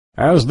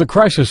As the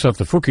crisis at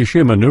the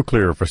Fukushima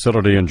nuclear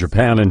facility in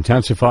Japan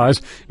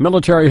intensifies,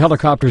 military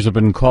helicopters have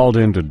been called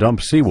in to dump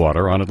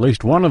seawater on at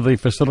least one of the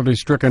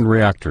facility's stricken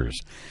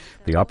reactors.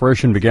 The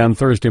operation began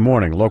Thursday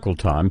morning local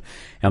time,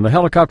 and the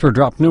helicopter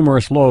dropped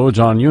numerous loads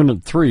on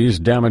Unit 3's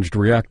damaged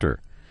reactor.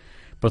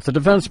 But the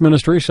Defense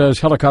Ministry says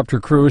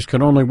helicopter crews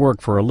can only work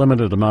for a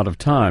limited amount of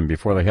time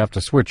before they have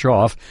to switch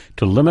off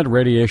to limit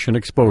radiation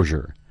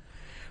exposure.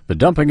 The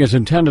dumping is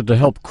intended to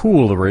help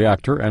cool the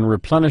reactor and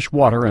replenish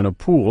water in a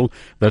pool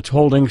that's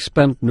holding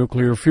spent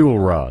nuclear fuel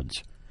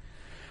rods.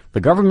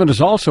 The government has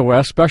also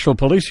asked special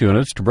police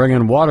units to bring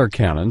in water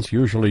cannons,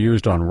 usually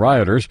used on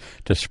rioters,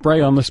 to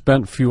spray on the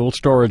spent fuel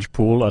storage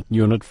pool at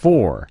Unit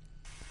 4.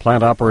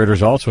 Plant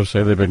operators also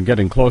say they've been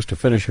getting close to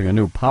finishing a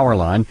new power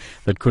line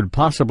that could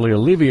possibly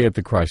alleviate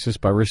the crisis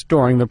by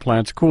restoring the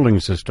plant's cooling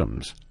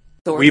systems.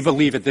 We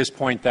believe at this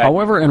point that...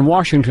 However, in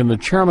Washington, the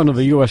chairman of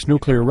the U.S.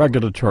 Nuclear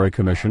Regulatory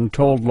Commission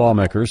told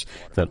lawmakers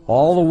that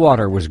all the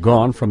water was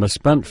gone from a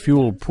spent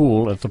fuel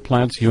pool at the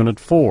plant's Unit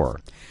 4.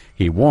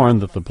 He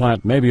warned that the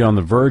plant may be on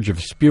the verge of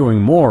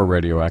spewing more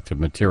radioactive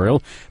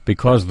material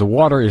because the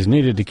water is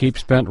needed to keep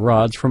spent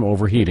rods from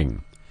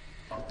overheating.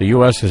 The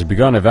U.S. has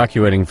begun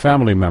evacuating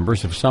family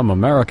members of some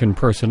American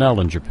personnel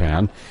in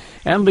Japan,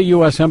 and the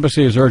U.S.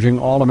 Embassy is urging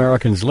all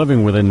Americans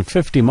living within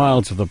 50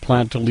 miles of the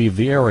plant to leave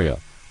the area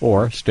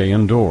or stay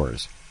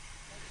indoors.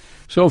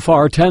 So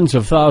far, tens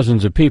of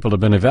thousands of people have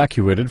been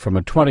evacuated from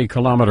a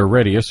 20-kilometer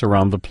radius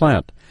around the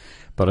plant.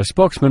 But a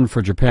spokesman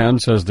for Japan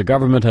says the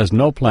government has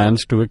no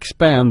plans to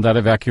expand that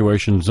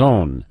evacuation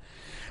zone.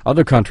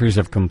 Other countries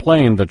have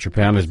complained that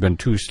Japan has been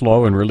too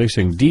slow in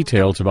releasing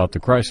details about the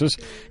crisis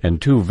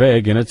and too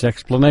vague in its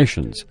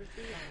explanations.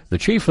 The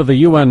chief of the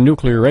UN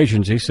Nuclear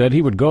Agency said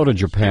he would go to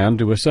Japan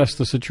to assess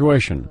the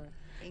situation,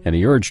 and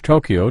he urged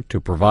Tokyo to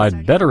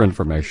provide better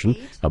information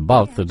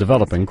about the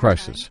developing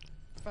crisis.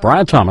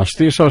 Brian Thomas,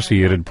 The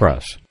Associated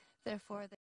Press.